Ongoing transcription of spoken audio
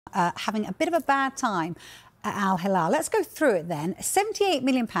having a bit of a bad time at Al-Hilal. Let's go through it then. £78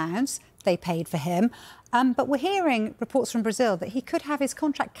 million they paid for him, but we're hearing reports from Brazil that he could have his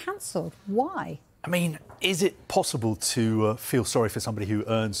contract cancelled. Why? I mean, is it possible to feel sorry for somebody who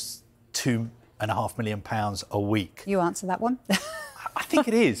earns £2.5 million a week? You answer that one. I think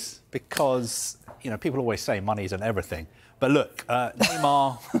it is, because, you know, people always say money isn't everything. But look,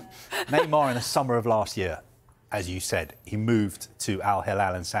 Neymar in the summer of last year, as you said, he moved to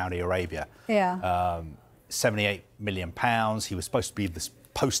Al-Hilal in Saudi Arabia. Yeah. £78 million. He was supposed to be the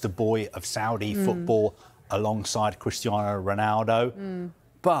poster boy of Saudi football alongside Cristiano Ronaldo.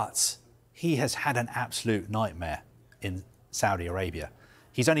 But he has had an absolute nightmare in Saudi Arabia.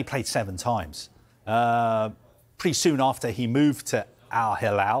 He's only played 7 times. Pretty soon after he moved to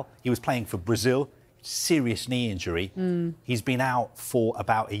Al-Hilal, he was playing for Brazil. Serious knee injury. He's been out for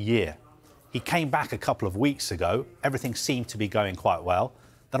about a year. He came back a couple of weeks ago. Everything seemed to be going quite well.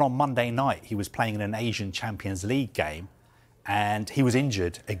 Then on Monday night, he was playing in an Asian Champions League game and he was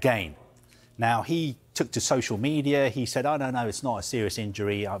injured again. Now, he took to social media. He said, "Oh, no, it's not a serious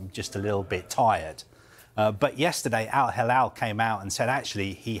injury. I'm just a little bit tired." But yesterday, Al-Hilal came out and said,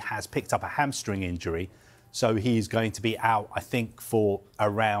 actually, he has picked up a hamstring injury. So he's going to be out, I think, for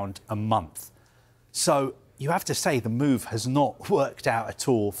around a month. So you have to say the move has not worked out at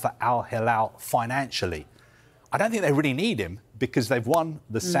all for Al-Hilal financially. I don't think they really need him because they've won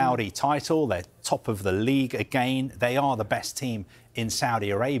the Saudi title. They're top of the league again. They are the best team in Saudi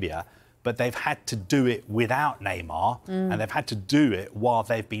Arabia, but they've had to do it without Neymar, and they've had to do it while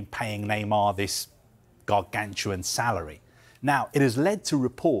they've been paying Neymar this gargantuan salary. Now, it has led to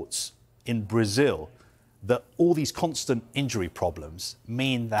reports in Brazil that all these constant injury problems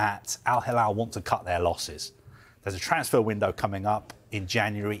mean that Al-Hilal want to cut their losses. There's a transfer window coming up in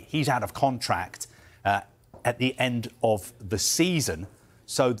January. He's out of contract at the end of the season.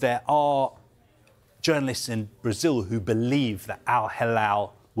 So there are journalists in Brazil who believe that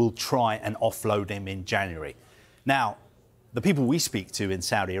Al-Hilal will try and offload him in January. Now, the people we speak to in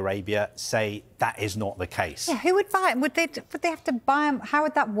Saudi Arabia say that is not the case. Yeah, who would buy him? Would they have to buy him? How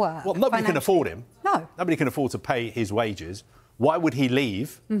would that work? Well, nobody can afford him. No. Nobody can afford to pay his wages. Why would he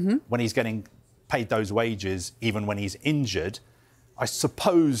leave when he's getting paid those wages, even when he's injured? I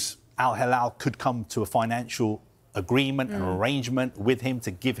suppose Al-Hilal could come to a financial agreement, an arrangement with him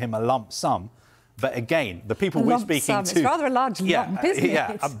to give him a lump sum. But again, the people we're speaking to... It's rather a large lump, isn't it?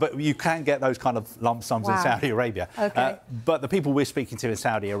 Yeah, but you can get those kind of lump sums in Saudi Arabia. Okay. But the people we're speaking to in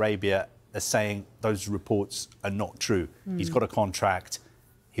Saudi Arabia are saying those reports are not true. He's got a contract.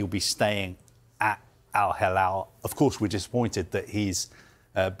 He'll be staying at Al-Hilal. Of course, we're disappointed that he's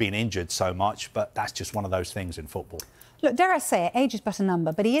been injured so much, but that's just one of those things in football. Look, dare I say it, age is but a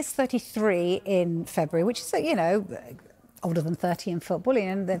number, but he is 33 in February, which is, you know, older than 30 in football,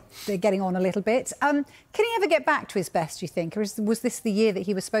 and they're getting on a little bit. Can he ever get back to his best, do you think? Or was this the year that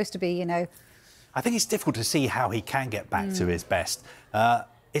he was supposed to be, you know? I think it's difficult to see how he can get back to his best.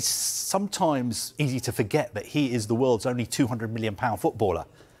 It's sometimes easy to forget that he is the world's only £200 million footballer.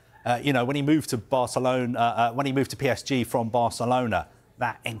 You know, when he moved to Barcelona, when he moved to PSG from Barcelona,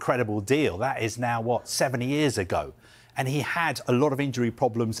 that incredible deal, that is now, what, 7 years ago. And he had a lot of injury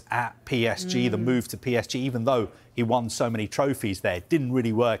problems at PSG. The move to PSG, even though he won so many trophies there, didn't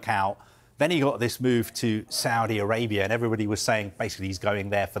really work out. Then he got this move to Saudi Arabia, and everybody was saying basically he's going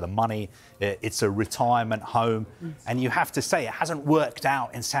there for the money. It's a retirement home. And you have to say it hasn't worked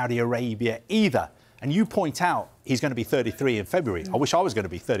out in Saudi Arabia either. And you point out he's going to be 33 in February. I wish I was going to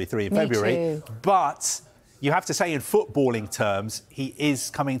be 33 in February. Too. But you have to say in footballing terms, he is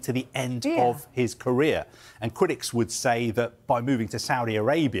coming to the end of his career. And critics would say that by moving to Saudi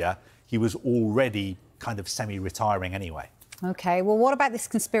Arabia, he was already kind of semi-retiring anyway. OK, well, what about this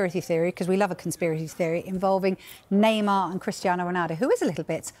conspiracy theory? Because we love a conspiracy theory involving Neymar and Cristiano Ronaldo, who is a little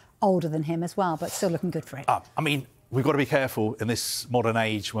bit older than him as well, but still looking good for it. I mean, we've got to be careful in this modern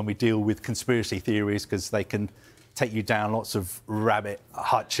age when we deal with conspiracy theories, because they can take you down lots of rabbit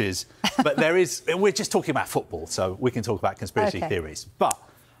hutches. But we're just talking about football, so we can talk about conspiracy theories. But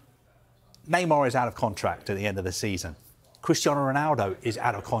Neymar is out of contract at the end of the season. Cristiano Ronaldo is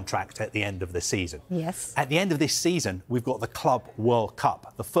out of contract at the end of the season. Yes. At the end of this season, we've got the Club World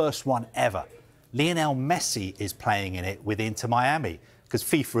Cup, the first one ever. Lionel Messi is playing in it with Inter Miami, because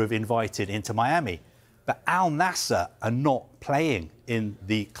FIFA have invited Inter Miami. But Al-Nassr are not playing in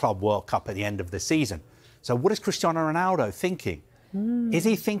the Club World Cup at the end of the season. So what is Cristiano Ronaldo thinking? Is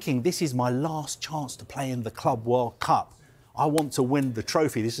he thinking, this is my last chance to play in the Club World Cup? I want to win the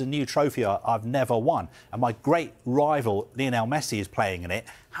trophy. This is a new trophy I've never won. And my great rival, Lionel Messi, is playing in it.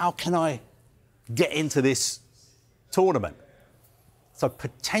 How can I get into this tournament? So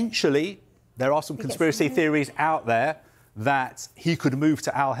potentially there are some conspiracy theories out there that he could move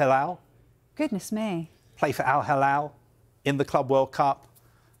to Al-Hilal. Goodness me. Play for Al-Hilal in the Club World Cup.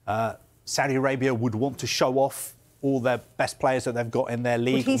 Saudi Arabia would want to show off all their best players that they've got in their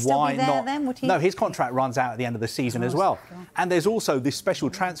league. Would he still be there then? Would he... No, his contract runs out at the end of the season as well. And there's also this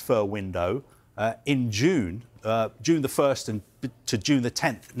special transfer window in June, June the 1st and to June the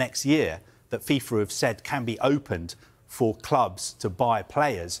 10th next year, that FIFA have said can be opened for clubs to buy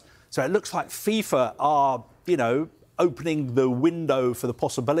players. So it looks like FIFA are, you know, opening the window for the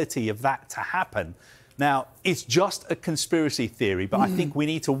possibility of that to happen. Now, it's just a conspiracy theory, but I think we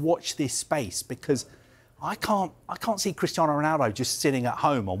need to watch this space, because I can't see Cristiano Ronaldo just sitting at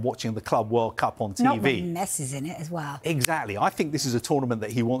home and watching the Club World Cup on TV. Not when Messi's in it as well. Exactly. I think this is a tournament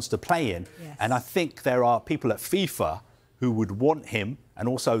that he wants to play in. Yes. And I think there are people at FIFA who would want him, and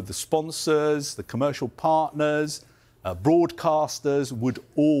also the sponsors, the commercial partners, broadcasters would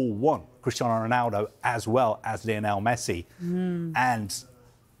all want Cristiano Ronaldo as well as Lionel Messi. And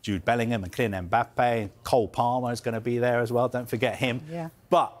Jude Bellingham and Kylian Mbappe, Cole Palmer is going to be there as well. Don't forget him. Yeah.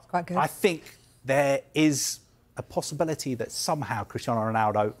 But quite good. I think there is a possibility that somehow Cristiano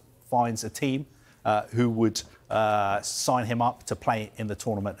Ronaldo finds a team who would sign him up to play in the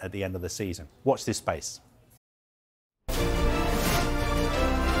tournament at the end of the season. Watch this space.